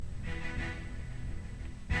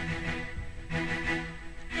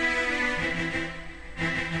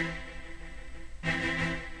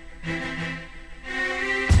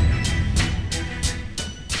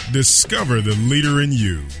Discover the leader in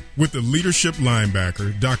you with the leadership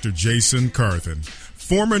linebacker, Dr. Jason Carthen.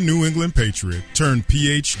 Former New England Patriot turned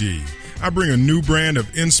PhD, I bring a new brand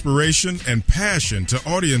of inspiration and passion to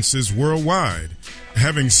audiences worldwide.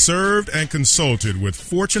 Having served and consulted with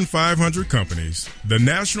Fortune 500 companies, the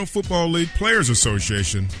National Football League Players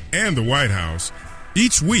Association, and the White House,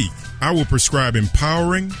 each week I will prescribe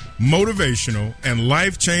empowering, motivational, and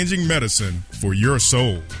life-changing medicine for your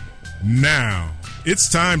soul. Now,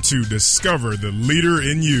 it's time to discover the leader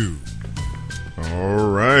in you.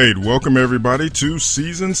 All right. Welcome, everybody, to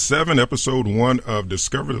Season 7, Episode 1 of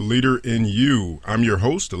Discover the Leader in You. I'm your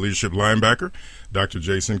host, the leadership linebacker, Dr.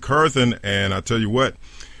 Jason Carthen, and I tell you what,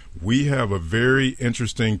 we have a very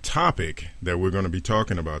interesting topic that we're going to be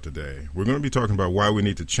talking about today. We're going to be talking about why we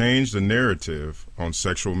need to change the narrative on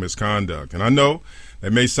sexual misconduct. And I know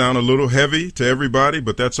that may sound a little heavy to everybody,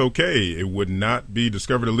 but that's okay. It would not be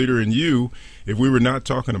Discover the Leader in You if we were not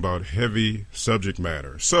talking about heavy subject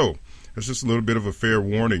matter. So it's just a little bit of a fair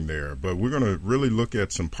warning there, but we're going to really look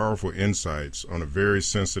at some powerful insights on a very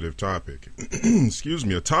sensitive topic. Excuse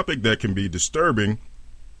me, a topic that can be disturbing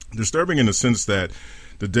in the sense that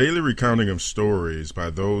the daily recounting of stories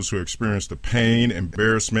by those who experience the pain,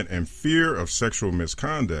 embarrassment, and fear of sexual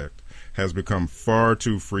misconduct has become far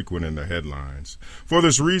too frequent in the headlines. For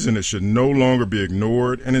this reason, it should no longer be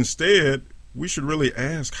ignored, and instead, we should really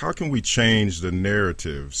ask, how can we change the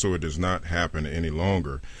narrative so it does not happen any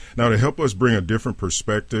longer? Now, to help us bring a different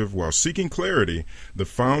perspective while seeking clarity, the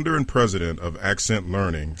founder and president of Accent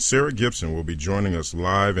Learning, Sarah Gibson, will be joining us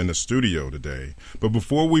live in the studio today. But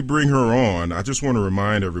before we bring her on, I just want to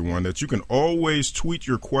remind everyone that you can always tweet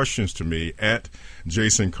your questions to me at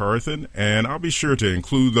Jason Carthen, and I'll be sure to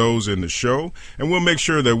include those in the show, and we'll make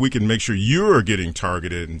sure that we can make sure you're getting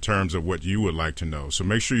targeted in terms of what you would like to know. So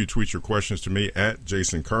make sure you tweet your questions to me at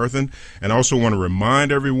Jason Carthen. And I also want to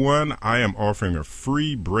remind everyone, I am offering a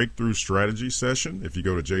free breakthrough strategy session. If you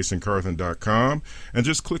go to jasoncarthen.com and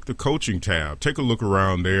just click the coaching tab, take a look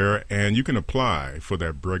around there, and you can apply for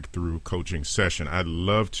that breakthrough coaching session. I'd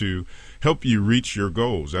love to help you reach your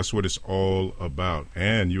goals. That's what it's all about.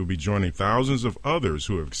 And you'll be joining thousands of others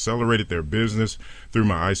who have accelerated their business through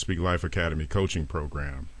my I Speak Life Academy coaching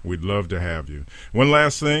program. We'd love to have you. One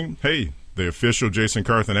last thing. Hey, the official Jason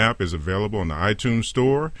Carthen app is available on the iTunes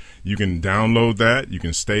store. You can download that. You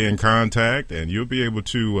can stay in contact, and you'll be able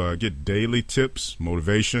to get daily tips,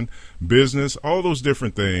 motivation, business, all those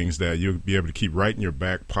different things that you'll be able to keep right in your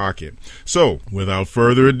back pocket. So, without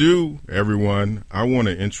further ado, everyone, I want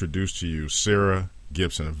to introduce to you Sarah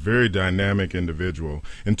Gibson, a very dynamic individual.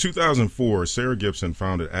 In 2004, Sarah Gibson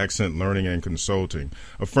founded Accent Learning and Consulting,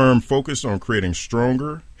 a firm focused on creating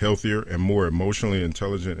stronger, healthier, and more emotionally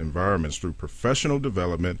intelligent environments through professional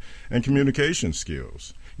development and communication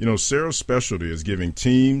skills. You know, Sarah's specialty is giving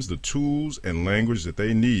teams the tools and language that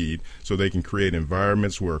they need so they can create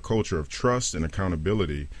environments where a culture of trust and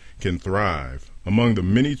accountability can thrive. Among the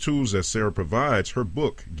many tools that Sarah provides, her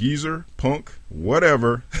book, Geezer, Punk,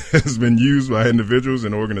 Whatever, has been used by individuals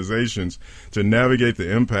and organizations to navigate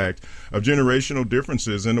the impact of generational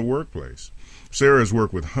differences in the workplace. Sarah has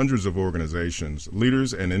worked with hundreds of organizations,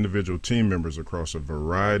 leaders, and individual team members across a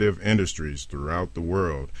variety of industries throughout the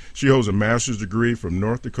world. She holds a master's degree from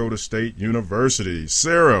North Dakota State University.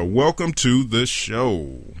 Sarah, welcome to the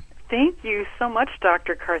show. Thank you so much,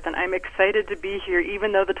 Dr. Carthen. I'm excited to be here,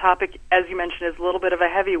 even though the topic, as you mentioned, is a little bit of a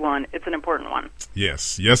heavy one. It's an important one.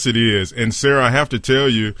 Yes, it is. And Sarah, I have to tell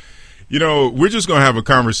you, you know, we're just going to have a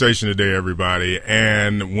conversation today, everybody.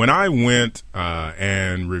 And when I went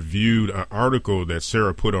and reviewed an article that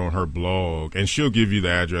Sarah put on her blog, and she'll give you the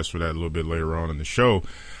address for that a little bit later on in the show,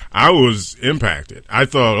 I was impacted. I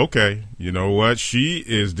thought, okay, you know what? She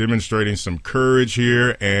is demonstrating some courage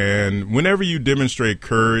here. And whenever you demonstrate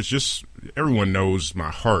courage, just everyone knows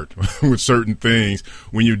my heart with certain things.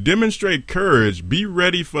 When you demonstrate courage, be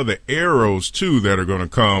ready for the arrows, too, that are going to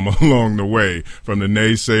come along the way from the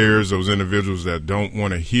naysayers, those individuals that don't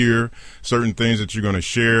want to hear certain things that you're going to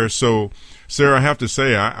share. So, Sarah, I have to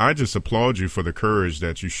say, I just applaud you for the courage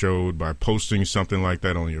that you showed by posting something like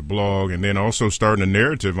that on your blog and then also starting a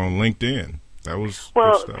narrative on LinkedIn. That was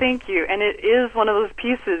well, good stuff. Thank you. And it is one of those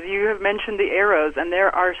pieces. You have mentioned the arrows, and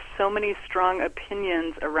there are so many strong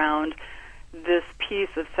opinions around this piece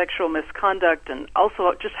of sexual misconduct, and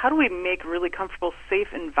also just how do we make really comfortable, safe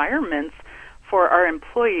environments for our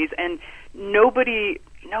employees. And nobody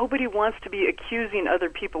wants to be accusing other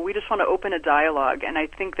people. We just want to open a dialogue, and I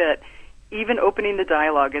think that even opening the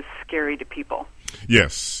dialogue is scary to people.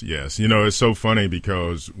 Yes, yes. You know, it's so funny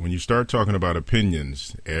because when you start talking about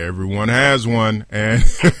opinions, everyone has one, and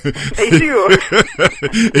they do.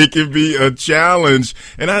 It can be a challenge.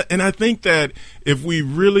 And I think that if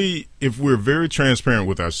we're very transparent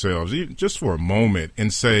with ourselves, even just for a moment,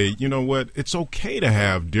 and say, you know what, it's okay to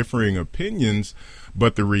have differing opinions.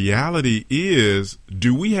 But the reality is,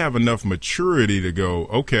 do we have enough maturity to go,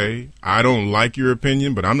 okay, I don't like your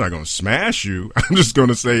opinion, but I'm not going to smash you. I'm just going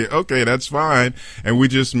to say, okay, that's fine. And we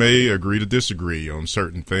just may agree to disagree on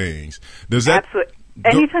certain things. Does that... Absolutely.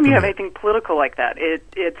 Anytime you have anything political like that,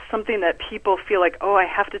 it's something that people feel like, oh, I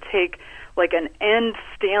have to take like an end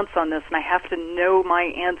stance on this, and I have to know my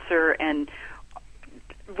answer, and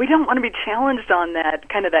we don't want to be challenged on that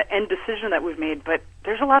kind of that end decision that we've made, but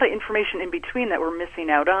there's a lot of information in between that we're missing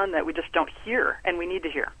out on that we just don't hear, and we need to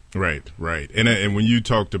hear. Right, right. And when you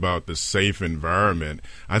talked about the safe environment,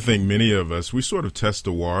 I think many of us, we sort of test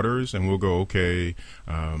the waters and we'll go, okay,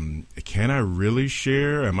 can I really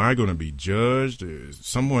share? Am I going to be judged? Is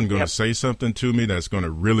someone going to say something to me that's going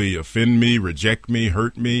to really offend me, reject me,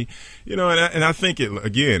 hurt me? You know, and I think,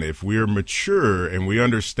 again, if we're mature and we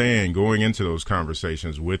understand going into those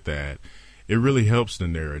conversations with that, it really helps the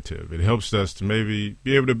narrative. It helps us to maybe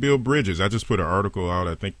be able to build bridges. I just put an article out,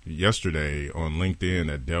 I think, yesterday on LinkedIn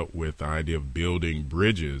that dealt with the idea of building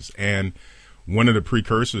bridges. And one of the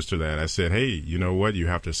precursors to that, I said, hey, you know what? You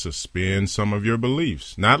have to suspend some of your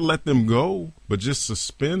beliefs. Not let them go, but just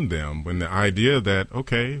suspend them. When the idea that,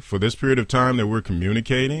 okay, for this period of time that we're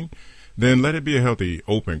communicating, then let it be a healthy,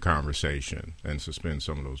 open conversation and suspend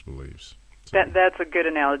some of those beliefs. That's a good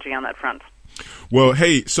analogy on that front. Well,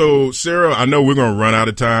 hey, so Sarah, I know we're going to run out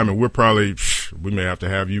of time, and we may have to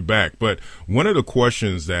have you back. But one of the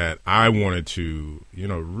questions that I wanted to,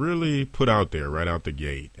 really put out there right out the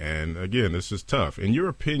gate, and again, this is tough. In your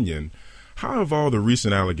opinion, how have all the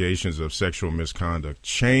recent allegations of sexual misconduct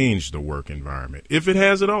changed the work environment, if it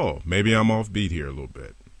has at all? Maybe I'm off beat here a little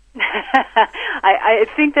bit. I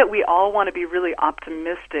think that we all want to be really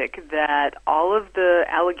optimistic that all of the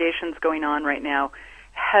allegations going on right now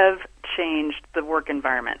have changed the work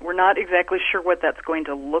environment. We're not exactly sure what that's going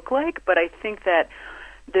to look like, but I think that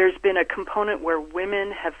there's been a component where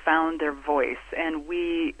women have found their voice, and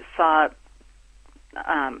we saw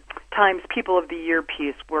Times People of the Year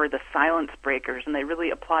piece were the silence breakers, and they really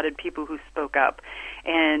applauded people who spoke up.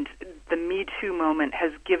 And the Me Too moment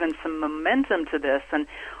has given some momentum to this. And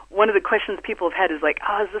one of the questions people have had is like,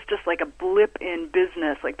 is this just like a blip in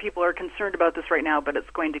business? Like, people are concerned about this right now, but it's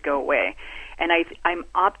going to go away. And I'm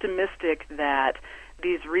optimistic that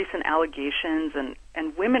these recent allegations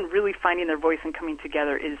and women really finding their voice and coming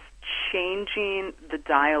together is changing the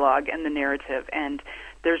dialogue and the narrative. And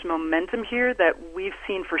there's momentum here that we've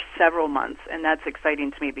seen for several months, and that's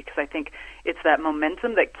exciting to me because I think it's that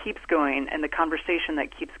momentum that keeps going and the conversation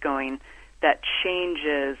that keeps going that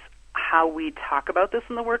changes how we talk about this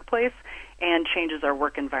in the workplace and changes our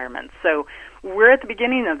work environment. So we're at the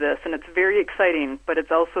beginning of this, and it's very exciting, but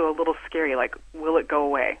it's also a little scary. Like, will it go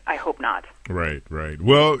away? I hope not. Right, right.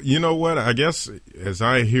 Well, you know what? I guess as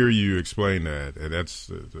I hear you explain that, and that's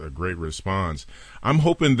a great response, I'm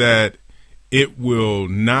hoping that it will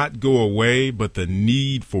not go away, but the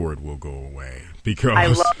need for it will go away. Because I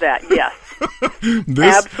love that, yes.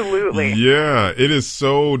 Absolutely. Yeah, it is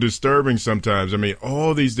so disturbing sometimes. I mean,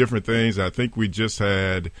 all these different things. I think we just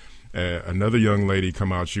had another young lady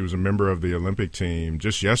come out. She was a member of the Olympic team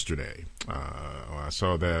just yesterday. I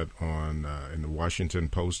saw that on in the Washington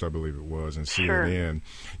Post, I believe it was, and CNN.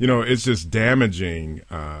 Sure. It's just damaging,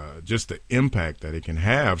 just the impact that it can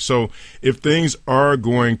have. So if things are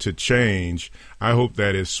going to change, I hope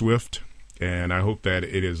that it's swift. And I hope that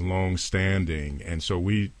it is long-standing, and so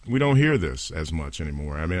we don't hear this as much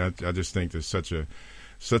anymore. I mean, I just think there's such a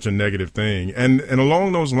negative thing. And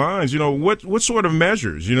along those lines, what sort of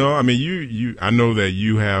measures? I mean, I know that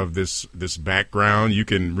you have this background. You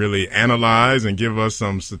can really analyze and give us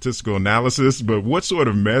some statistical analysis. But what sort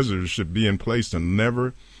of measures should be in place to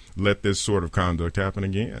never let this sort of conduct happen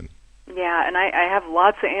again? Yeah, and I have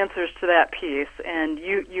lots of answers to that piece. And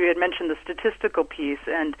you had mentioned the statistical piece,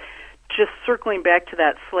 and just circling back to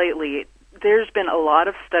that slightly, there's been a lot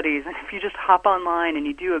of studies, and if you just hop online and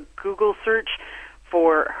you do a Google search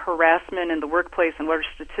for harassment in the workplace and what are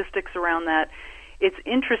statistics around that, it's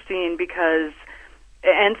interesting because,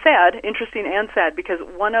 interesting and sad, because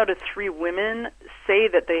 1 out of 3 women say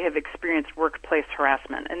that they have experienced workplace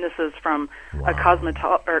harassment, and this is from a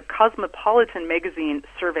Cosmopolitan magazine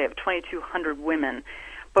survey of 2,200 women.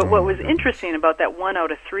 But what was interesting about that 1 out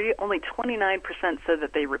of 3, only 29% said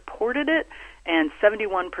that they reported it, and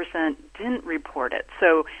 71% didn't report it.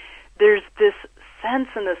 So there's this sense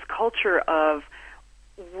in this culture of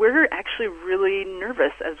we're actually really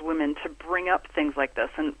nervous as women to bring up things like this.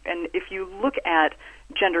 And if you look at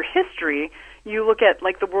gender history, you look at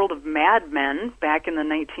like the world of Mad Men back in the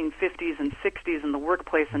 1950s and 60s in the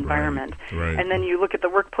workplace environment. Right. And then you look at the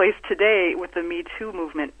workplace today with the Me Too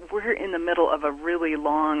movement. We're in the middle of a really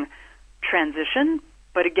long transition,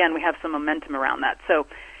 but again, we have some momentum around that. So,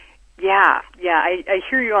 I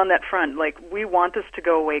hear you on that front. Like, we want this to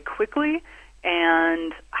go away quickly,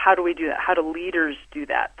 and how do we do that? How do leaders do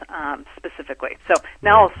that specifically? So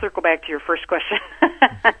now I'll circle back to your first question.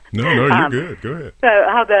 No, you're good. Go ahead.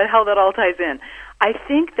 How that all ties in. I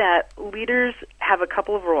think that leaders have a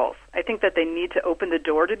couple of roles. I think that they need to open the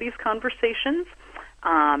door to these conversations,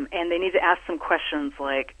 and they need to ask some questions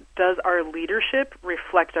like, does our leadership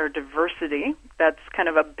reflect our diversity? That's kind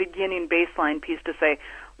of a beginning baseline piece to say,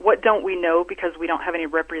 what don't we know because we don't have any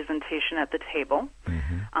representation at the table?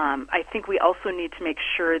 Mm-hmm. I think we also need to make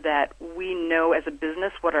sure that we know as a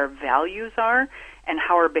business what our values are and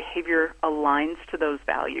how our behavior aligns to those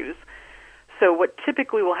values. So what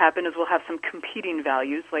typically will happen is we'll have some competing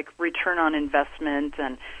values like return on investment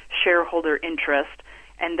and shareholder interest,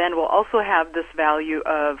 and then we'll also have this value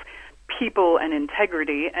of people and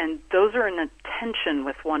integrity, and those are in a tension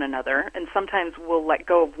with one another, and sometimes we'll let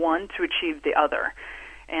go of one to achieve the other.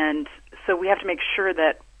 And so we have to make sure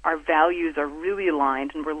that our values are really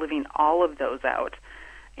aligned and we're living all of those out.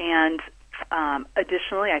 And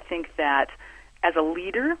additionally, I think that as a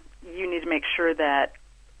leader, you need to make sure that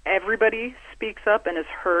everybody speaks up and is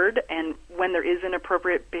heard, and when there is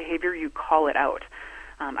inappropriate behavior, you call it out.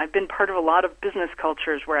 I've been part of a lot of business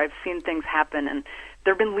cultures where I've seen things happen, and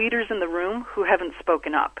there have been leaders in the room who haven't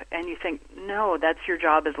spoken up. And you think, no, that's your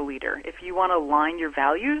job as a leader. If you want to align your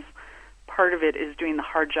values, part of it is doing the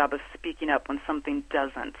hard job of speaking up when something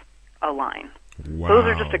doesn't align. Wow. Those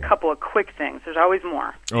are just a couple of quick things. There's always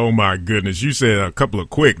more. Oh, my goodness. You said a couple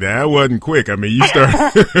of quick. That wasn't quick. I mean, you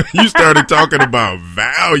started talking about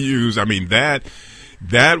values. I mean, that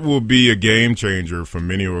will be a game changer for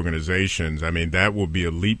many organizations. I mean, that will be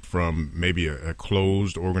a leap from maybe a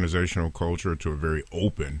closed organizational culture to a very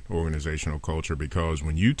open organizational culture, because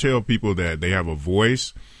when you tell people that they have a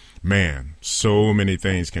voice, man, so many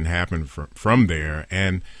things can happen from there.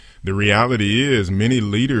 And the reality is many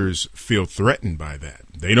leaders feel threatened by that.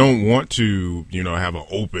 They don't want to, have an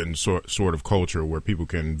open sort of culture where people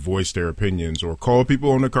can voice their opinions or call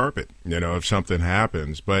people on the carpet, if something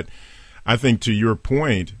happens. But I think to your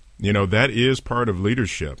point, that is part of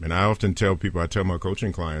leadership. And I often tell people, I tell my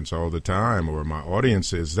coaching clients all the time, or my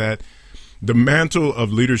audiences, that the mantle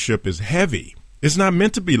of leadership is heavy. It's not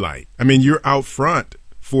meant to be light. I mean, you're out front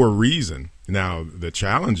for a reason. Now, the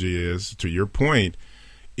challenge is, to your point,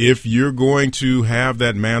 if you're going to have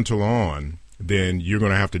that mantle on, then you're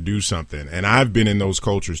going to have to do something. And I've been in those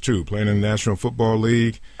cultures too, playing in the National Football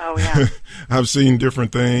League. Oh, yeah. I've seen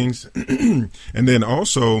different things. And then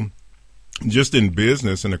also, just in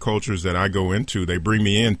business and the cultures that I go into, they bring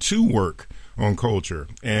me in to work on culture.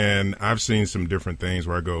 And I've seen some different things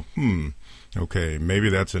where I go, okay, maybe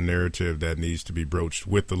that's a narrative that needs to be broached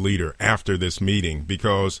with the leader after this meeting,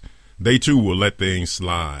 because they too will let things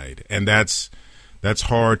slide. And that's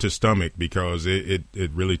hard to stomach, because it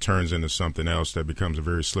really turns into something else that becomes a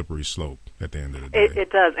very slippery slope at the end of the day.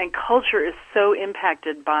 It does. And culture is so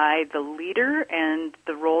impacted by the leader and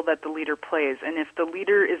the role that the leader plays. And if the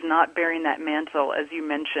leader is not bearing that mantle, as you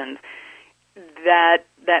mentioned, that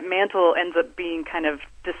mantle ends up being kind of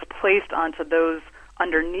displaced onto those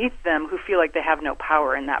underneath them who feel like they have no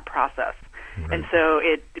power in that process. Right. And so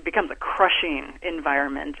it becomes a crushing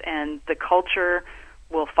environment, and the culture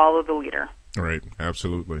will follow the leader. Right.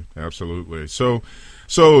 Absolutely. Absolutely. So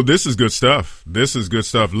this is good stuff.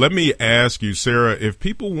 Let me ask you, Sarah, if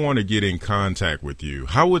people want to get in contact with you,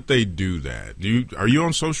 how would they do that? Are you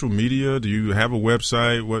on social media? Do you have a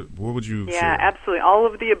website? What would you Yeah, share? Absolutely. All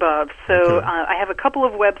of the above. So Okay. I have a couple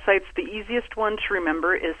of websites. The easiest one to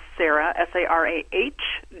remember is Sarah, Sarahj,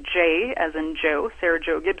 as in Joe, Sarah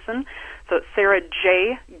Jo Gibson. So it's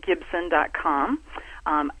sarahjgibson.com.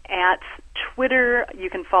 At Twitter, you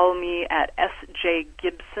can follow me at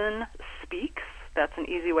sjgibsonspeaks. That's an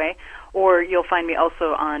easy way. Or you'll find me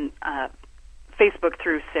also on Facebook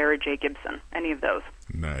through Sarah J. Gibson, any of those.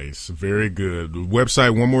 Nice. Very good.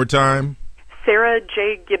 Website one more time?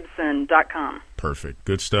 sarahjgibson.com. Perfect.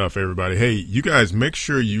 Good stuff, everybody. Hey, you guys, make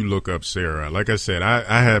sure you look up Sarah. Like I said,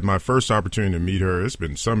 I had my first opportunity to meet her. It's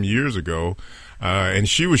been some years ago, and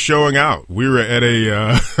she was showing out. We were at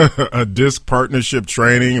a DISC partnership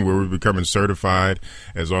training where we were becoming certified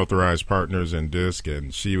as authorized partners in DISC,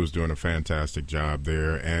 and she was doing a fantastic job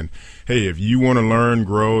there. And, hey, if you want to learn,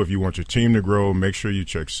 grow, if you want your team to grow, make sure you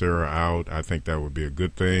check Sarah out. I think that would be a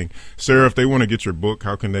good thing. Sarah, if they want to get your book,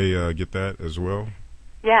 how can they get that as well?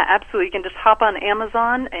 Yeah, absolutely. You can just hop on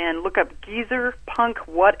Amazon and look up Geezer Punk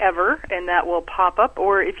Whatever, and that will pop up.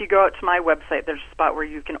 Or if you go out to my website, there's a spot where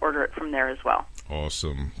you can order it from there as well.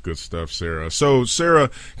 Awesome. Good stuff, Sarah. So,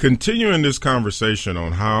 Sarah, continuing this conversation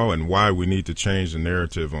on how and why we need to change the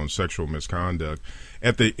narrative on sexual misconduct,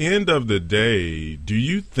 at the end of the day, do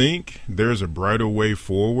you think there's a brighter way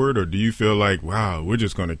forward, or do you feel like, wow, we're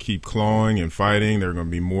just going to keep clawing and fighting, there are going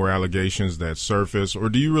to be more allegations that surface, or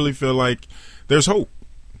do you really feel like there's hope?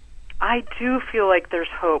 I do feel like there's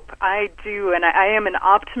hope. I do, and I am an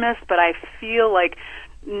optimist, but I feel like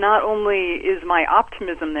not only is my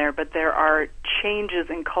optimism there, but there are changes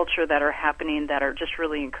in culture that are happening that are just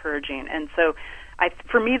really encouraging. And so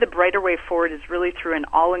for me, the brighter way forward is really through an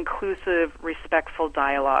all-inclusive, respectful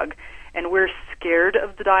dialogue. And we're scared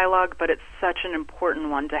of the dialogue, but it's such an important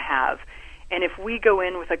one to have. And if we go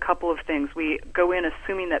in with a couple of things, we go in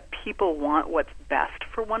assuming that people want what's best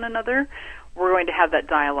for one another, we're going to have that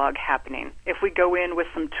dialogue happening. If we go in with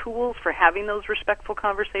some tools for having those respectful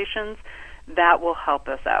conversations, that will help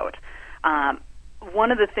us out.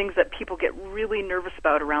 One of the things that people get really nervous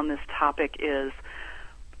about around this topic is,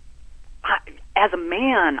 as a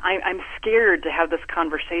man, I'm scared to have this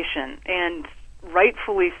conversation, and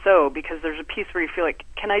rightfully so, because there's a piece where you feel like,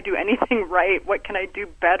 can I do anything right? What can I do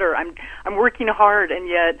better? I'm working hard, and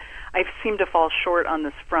yet I seem to fall short on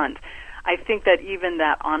this front. I think that even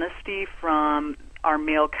that honesty from our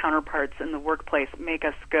male counterparts in the workplace make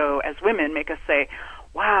us go, as women, make us say,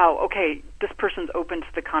 wow, okay, this person's open to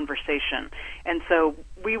the conversation. And so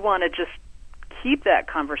we want to just keep that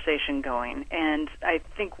conversation going. And I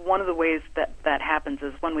think one of the ways that happens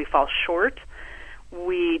is when we fall short,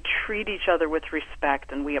 we treat each other with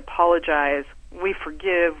respect and we apologize, we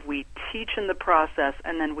forgive, we teach in the process,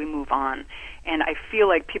 and then we move on. And I feel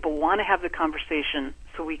like people want to have the conversation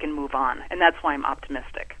so we can move on, and that's why I'm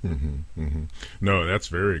optimistic. Mm-hmm, mm-hmm. No, that's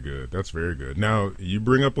very good. That's very good. Now, you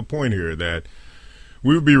bring up a point here that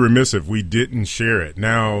we would be remiss if we didn't share it.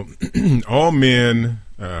 Now, all men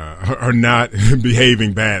are not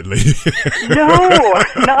behaving badly. No,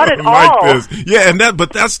 not at like all. This. Yeah,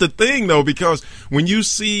 but that's the thing, though, because when you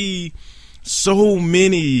see so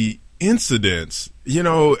many incidents,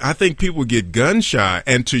 I think people get gun shy.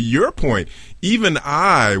 And to your point, even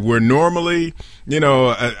where normally,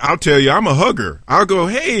 I'll tell you, I'm a hugger. I'll go,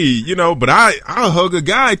 hey, but I'll hug a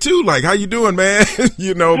guy too. Like, how you doing, man?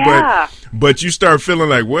 Yeah. But you start feeling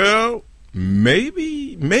like, well,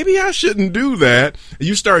 maybe I shouldn't do that.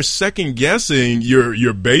 You start second guessing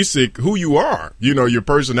your basic who you are, your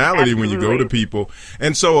personality. Absolutely. When you go to people.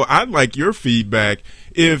 And so I'd like your feedback.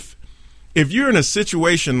 If you're in a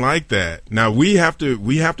situation like that, now we have to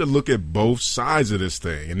look at both sides of this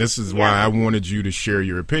thing, and this is why I wanted you to share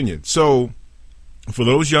your opinion. So for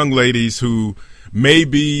those young ladies who may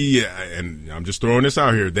be, and I'm just throwing this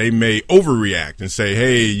out here, they may overreact and say,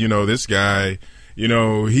 hey, this guy,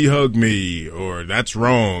 he hugged me, or that's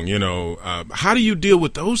wrong, how do you deal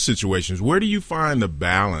with those situations? Where do you find the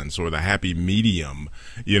balance or the happy medium,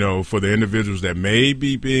 for the individuals that may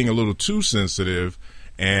be being a little too sensitive?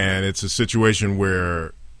 And it's a situation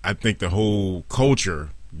where I think the whole culture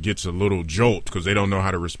gets a little jolt because they don't know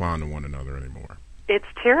how to respond to one another anymore. It's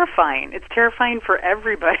terrifying. It's terrifying for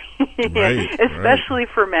everybody, right, especially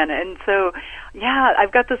for men. And so, yeah,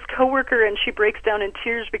 I've got this coworker, and she breaks down in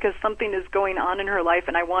tears because something is going on in her life,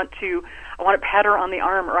 and I want to pat her on the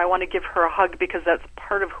arm, or I want to give her a hug because that's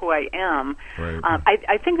part of who I am. Right.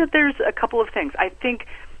 I think that there's a couple of things. I think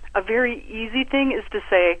a very easy thing is to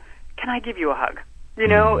say, can I give you a hug?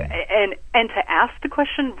 And to ask the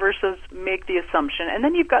question versus make the assumption. And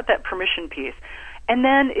then you've got that permission piece. And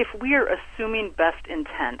then if we are assuming best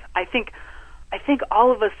intent, I think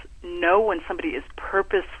all of us know when somebody is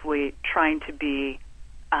purposefully trying to be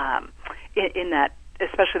in that,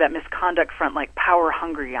 especially that misconduct front, like power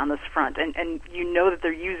hungry on this front, and that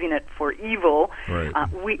they're using it for evil. Right.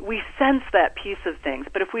 We sense that piece of things.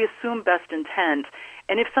 But if we assume best intent,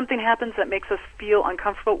 and if something happens that makes us feel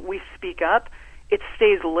uncomfortable, we speak up. It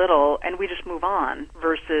stays little, and we just move on,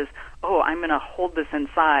 versus, I'm going to hold this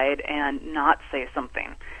inside and not say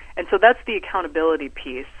something. And so that's the accountability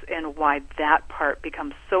piece, and why that part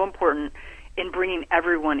becomes so important in bringing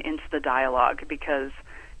everyone into the dialogue, because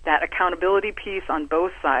that accountability piece on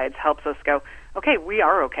both sides helps us go, okay, we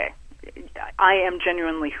are okay. I am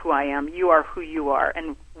genuinely who I am. You are who you are,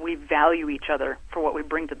 and we value each other for what we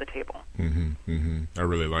bring to the table. I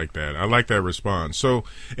really like that. I like that response. So,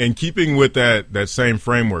 in keeping with that same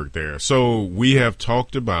framework there, so we have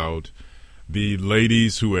talked about the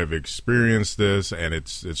ladies who have experienced this, and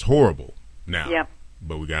it's horrible now. Yeah.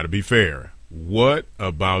 But we got to be fair. What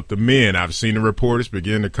about the men? I've seen the reports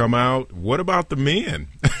begin to come out. What about the men?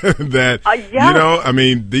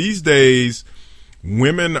 These days,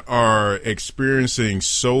 women are experiencing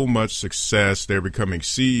so much success. They're becoming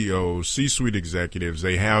CEOs, C-suite executives.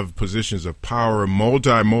 They have positions of power,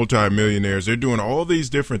 multi-millionaires. They're doing all these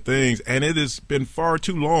different things, and it has been far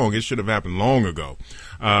too long. It should have happened long ago.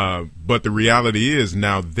 But the reality is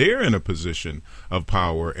now they're in a position of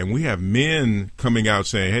power, and we have men coming out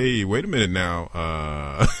saying, hey, wait a minute now.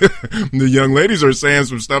 The young ladies are saying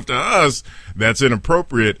some stuff to us that's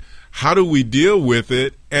inappropriate. How do we deal with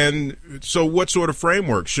it? And so what sort of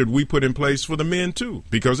framework should we put in place for the men, too?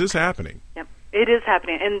 Because it's happening. Yep, it is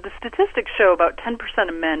happening. And the statistics show about 10%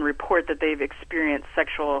 of men report that they've experienced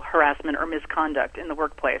sexual harassment or misconduct in the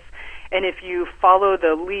workplace. And if you follow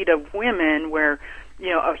the lead of women where,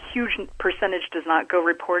 a huge percentage does not go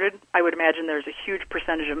reported, I would imagine there's a huge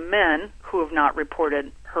percentage of men who have not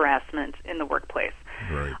reported harassment in the workplace.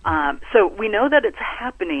 Right. So we know that it's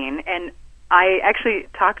happening, and I actually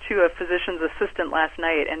talked to a physician's assistant last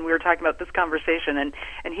night, and we were talking about this conversation, and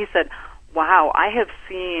he said, wow, I have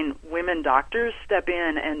seen women doctors step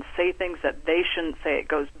in and say things that they shouldn't say. It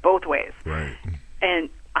goes both ways. Right. And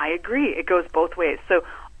I agree. It goes both ways. So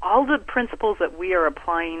all the principles that we are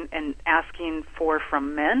applying and asking for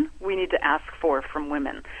from men, we need to ask for from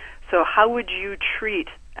women. So how would you treat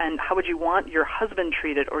and how would you want your husband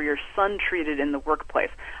treated or your son treated in the workplace?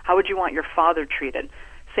 How would you want your father treated?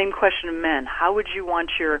 Same question of men. How would you want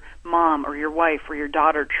your mom or your wife or your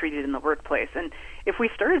daughter treated in the workplace? And if we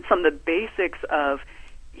started from the basics of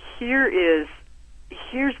here's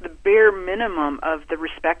the bare minimum of the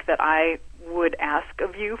respect that I would ask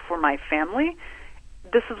of you for my family,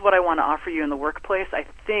 this is what I want to offer you in the workplace, I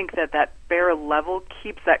think that bare level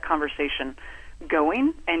keeps that conversation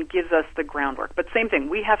going and gives us the groundwork. But same thing,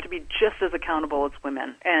 we have to be just as accountable as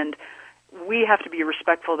women, and we have to be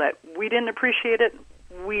respectful that we didn't appreciate it.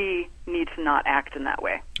 We need to not act in that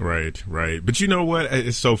way. Right. But you know what?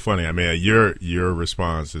 It's so funny. I mean, your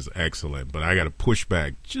response is excellent, but I got to push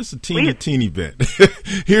back just a teeny bit.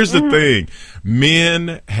 Here's the thing.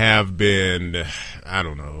 Men have been,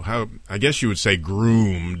 I guess you would say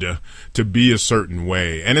groomed to be a certain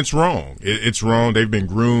way, and it's wrong. It's wrong. They've been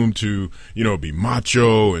groomed to, be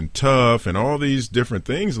macho and tough and all these different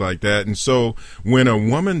things like that. And so when a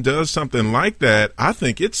woman does something like that, I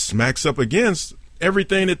think it smacks up against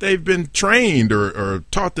everything that they've been trained or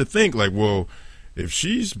taught to think, like, well, if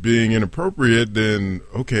she's being inappropriate, then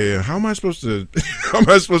okay, how am I supposed to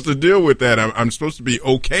deal with that? I'm supposed to be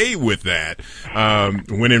okay with that,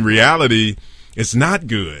 when in reality it's not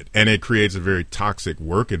good, and it creates a very toxic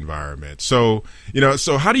work environment. So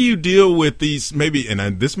so how do you deal with these? Maybe,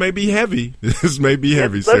 and this may be heavy. This may be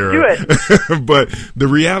heavy, Sarah. Let's do it. But the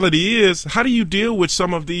reality is, how do you deal with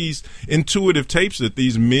some of these intuitive tapes that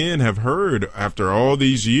these men have heard after all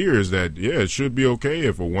these years? That it should be okay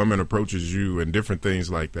if a woman approaches you and different things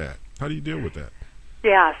like that. How do you deal with that?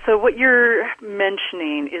 Yeah, so what you're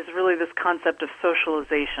mentioning is really this concept of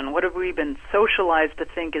socialization. What have we been socialized to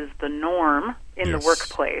think is the norm in the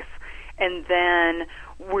workplace? And then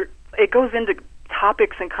it goes into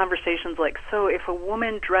topics and conversations like, so if a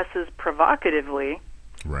woman dresses provocatively,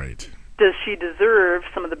 right, does she deserve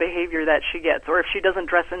some of the behavior that she gets? Or if she doesn't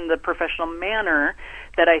dress in the professional manner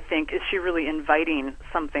that I think, is she really inviting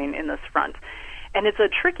something in this front? And it's a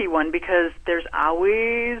tricky one because there's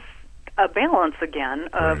always a balance again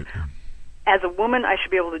of, right, as a woman, I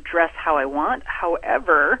should be able to dress how I want.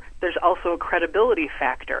 However, there's also a credibility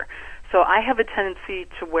factor. So I have a tendency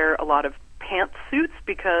to wear a lot of pantsuits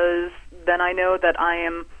because then I know that I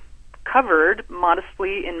am covered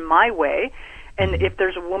modestly in my way. And if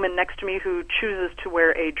there's a woman next to me who chooses to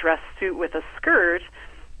wear a dress suit with a skirt,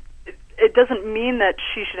 it doesn't mean that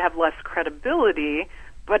she should have less credibility,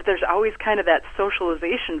 but there's always kind of that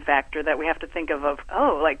socialization factor that we have to think of,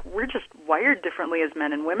 we're just wired differently as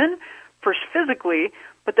men and women, first physically,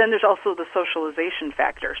 but then there's also the socialization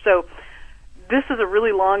factor. So this is a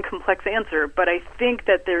really long, complex answer, but I think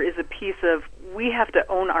that there is a piece of we have to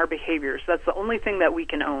own our behaviors. That's the only thing that we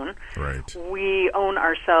can own. Right. We own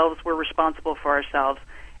ourselves. We're responsible for ourselves.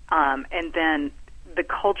 And then the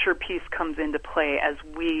culture piece comes into play as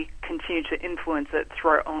we continue to influence it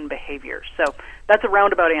through our own behavior. So that's a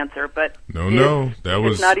roundabout answer, but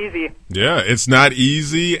it's not easy. Yeah, it's not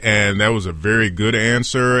easy, and that was a very good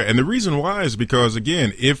answer. And the reason why is because,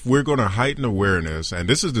 again, if we're going to heighten awareness, and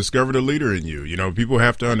this is Discover the Leader in You, people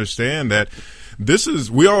have to understand that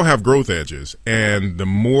we all have growth edges, and the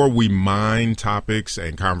more we mine topics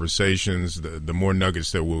and conversations, the more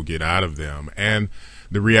nuggets that we'll get out of them. And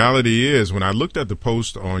the reality is, when I looked at the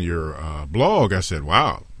post on your blog, I said,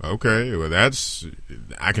 wow, okay, well,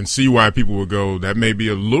 I can see why people would go, that may be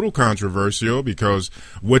a little controversial, because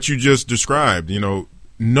what you just described,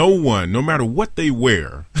 no one, no matter what they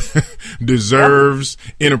wear, deserves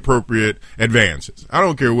inappropriate advances. I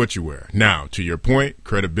don't care what you wear. Now, to your point,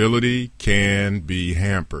 credibility can be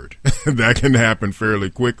hampered. That can happen fairly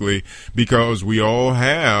quickly because we all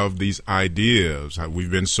have these ideas.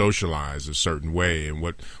 We've been socialized a certain way, and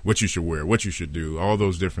what you should wear, what you should do, all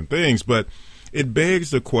those different things. But it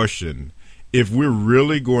begs the question, if we're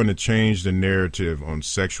really going to change the narrative on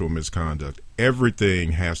sexual misconduct,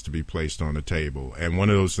 everything has to be placed on the table. And one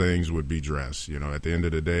of those things would be dress. At the end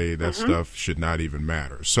of the day, that stuff should not even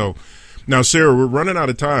matter. So now, Sarah, we're running out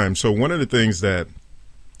of time. So one of the things that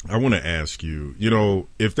I want to ask you,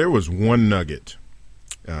 if there was one nugget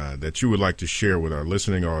that you would like to share with our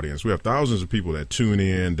listening audience, we have thousands of people that tune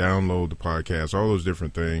in, download the podcast, all those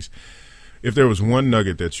different things. If there was one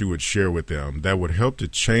nugget that you would share with them that would help to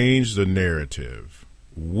change the narrative,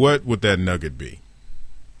 what would that nugget be?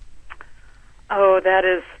 Oh, that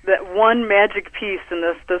is that one magic piece in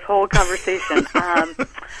this whole conversation.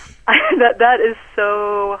 That is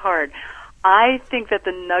so hard. I think that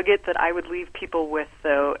the nugget that I would leave people with,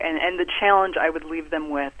 though, and the challenge I would leave them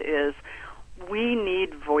with is we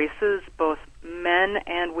need voices, both men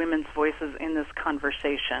and women's voices in this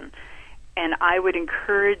conversation. And I would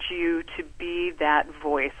encourage you to be that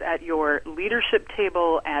voice at your leadership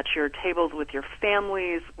table, at your tables with your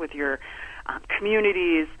families, with your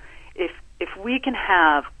communities. If we can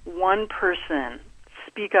have one person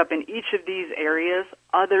speak up in each of these areas,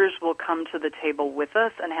 others will come to the table with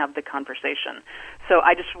us and have the conversation. So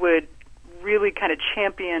I just would really kind of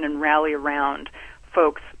champion and rally around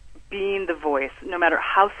folks being the voice, no matter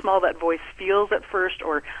how small that voice feels at first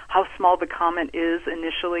or how small the comment is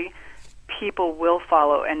initially. People will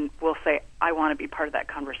follow and will say, I want to be part of that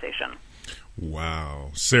conversation.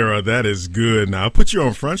 Wow. Sarah, that is good. Now, I put you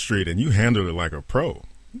on Front Street, and you handled it like a pro.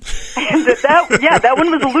 That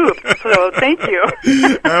one was a loop, so thank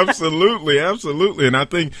you. Absolutely. And I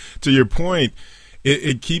think, to your point,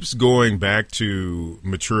 it keeps going back to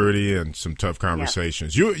maturity and some tough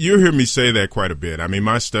conversations. Yes. You'll hear me say that quite a bit. I mean,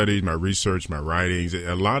 my studies, my research, my writings,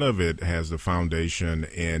 a lot of it has the foundation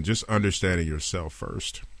in just understanding yourself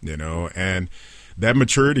first, and that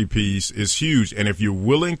maturity piece is huge. And if you're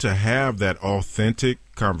willing to have that authentic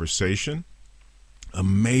conversation,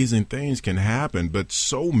 amazing things can happen. But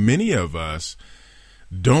so many of us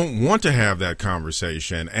don't want to have that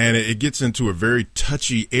conversation, and it gets into a very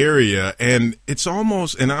touchy area, and it's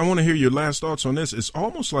almost, and I want to hear your last thoughts on this, it's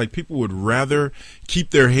almost like people would rather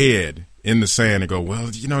keep their head in the sand and go,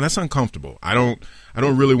 well, that's uncomfortable. I don't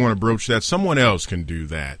really want to broach that. Someone else can do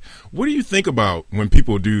that. What do you think about when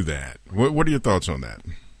people do that? What are your thoughts on that?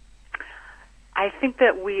 I think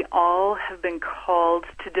that we all have been called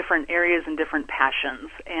to different areas and different passions.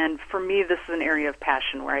 And for me, this is an area of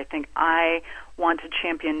passion where I think I want to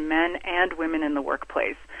champion men and women in the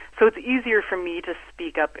workplace. So it's easier for me to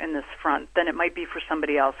speak up in this front than it might be for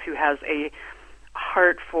somebody else who has a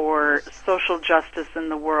heart for social justice in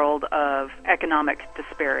the world of economic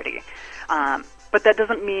disparity. But that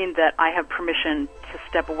doesn't mean that I have permission to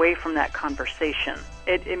step away from that conversation.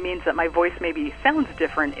 It means that my voice maybe sounds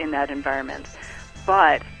different in that environment,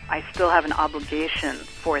 but I still have an obligation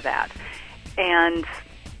for that. And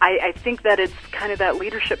I think that it's kind of that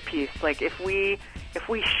leadership piece. Like if we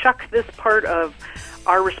shuck this part of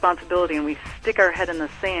our responsibility and we stick our head in the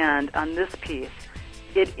sand on this piece,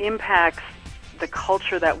 it impacts the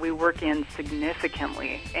culture that we work in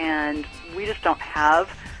significantly. And we just don't have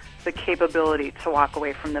the capability to walk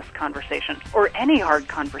away from this conversation or any hard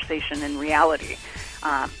conversation in reality.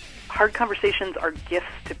 Hard conversations are gifts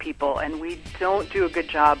to people, and we don't do a good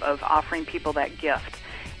job of offering people that gift.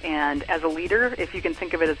 And as a leader, if you can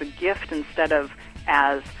think of it as a gift instead of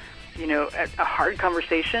as, a hard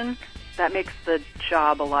conversation, that makes the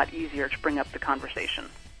job a lot easier to bring up the conversation.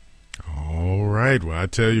 All right. Well, I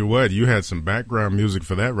tell you what, you had some background music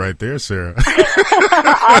for that right there, Sarah.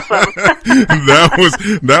 Awesome.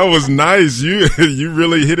 That was nice. You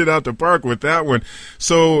really hit it out the park with that one.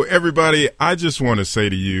 So everybody, I just want to say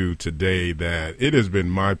to you today that it has been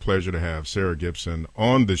my pleasure to have Sarah Gibson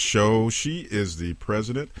on the show. She is the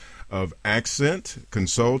president of Accent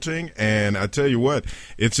Consulting, and I tell you what,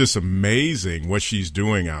 it's just amazing what she's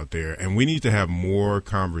doing out there, and we need to have more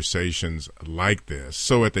conversations like this.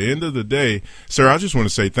 So at the end of the day, Sarah, I just want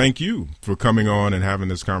to say thank you for coming on and having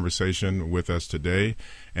this conversation with us today,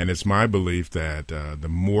 and it's my belief that the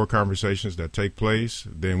more conversations that take place,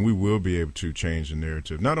 then we will be able to change the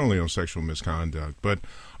narrative, not only on sexual misconduct, but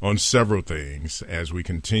on several things as we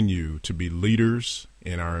continue to be leaders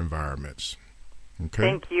in our environments. Okay.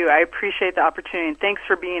 Thank you. I appreciate the opportunity. And thanks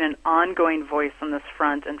for being an ongoing voice on this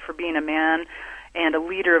front and for being a man and a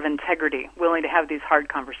leader of integrity, willing to have these hard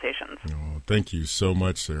conversations. Oh, thank you so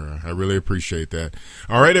much, Sarah. I really appreciate that.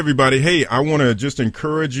 All right, everybody. Hey, I want to just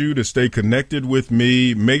encourage you to stay connected with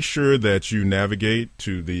me. Make sure that you navigate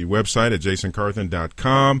to the website at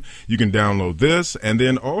jasoncarthen.com. You can download this. And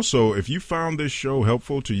then also, if you found this show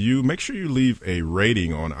helpful to you, make sure you leave a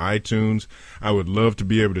rating on iTunes. I would love to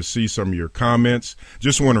be able to see some of your comments.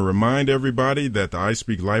 Just want to remind everybody that the I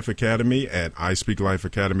Speak Life Academy at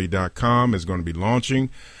ispeaklifeacademy.com is going to be launching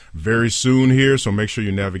very soon here, so make sure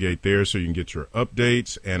you navigate there so you can get your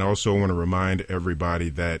updates. And also want to remind everybody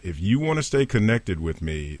that if you want to stay connected with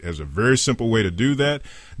me, there's a very simple way to do that.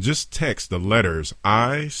 Just text the letters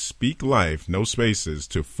I Speak Life, no spaces,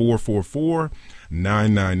 to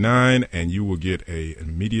 444-999, and you will get an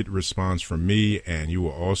immediate response from me, and you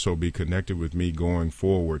will also be connected with me going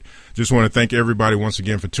forward. Just want to thank everybody once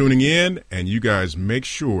again for tuning in, and you guys make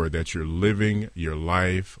sure that you're living your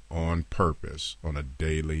life on purpose on a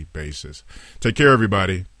daily basis. Take care,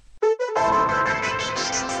 everybody.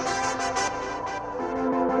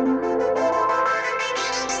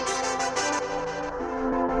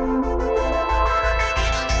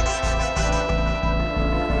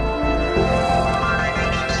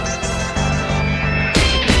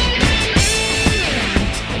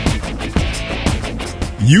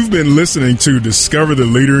 You've been listening to Discover the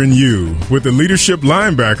Leader in You with the leadership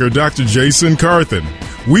linebacker, Dr. Jason Carthen.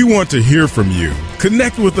 We want to hear from you.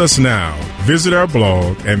 Connect with us now. Visit our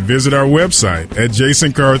blog and visit our website at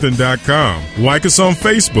jasoncarthen.com. Like us on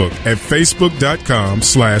Facebook at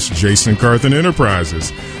facebook.com/Jason Carthen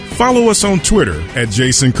Enterprises. Follow us on Twitter at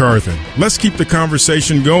Jason Carthen. Let's keep the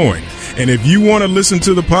conversation going. And if you want to listen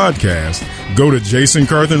to the podcast, go to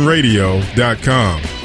jasoncarthenradio.com.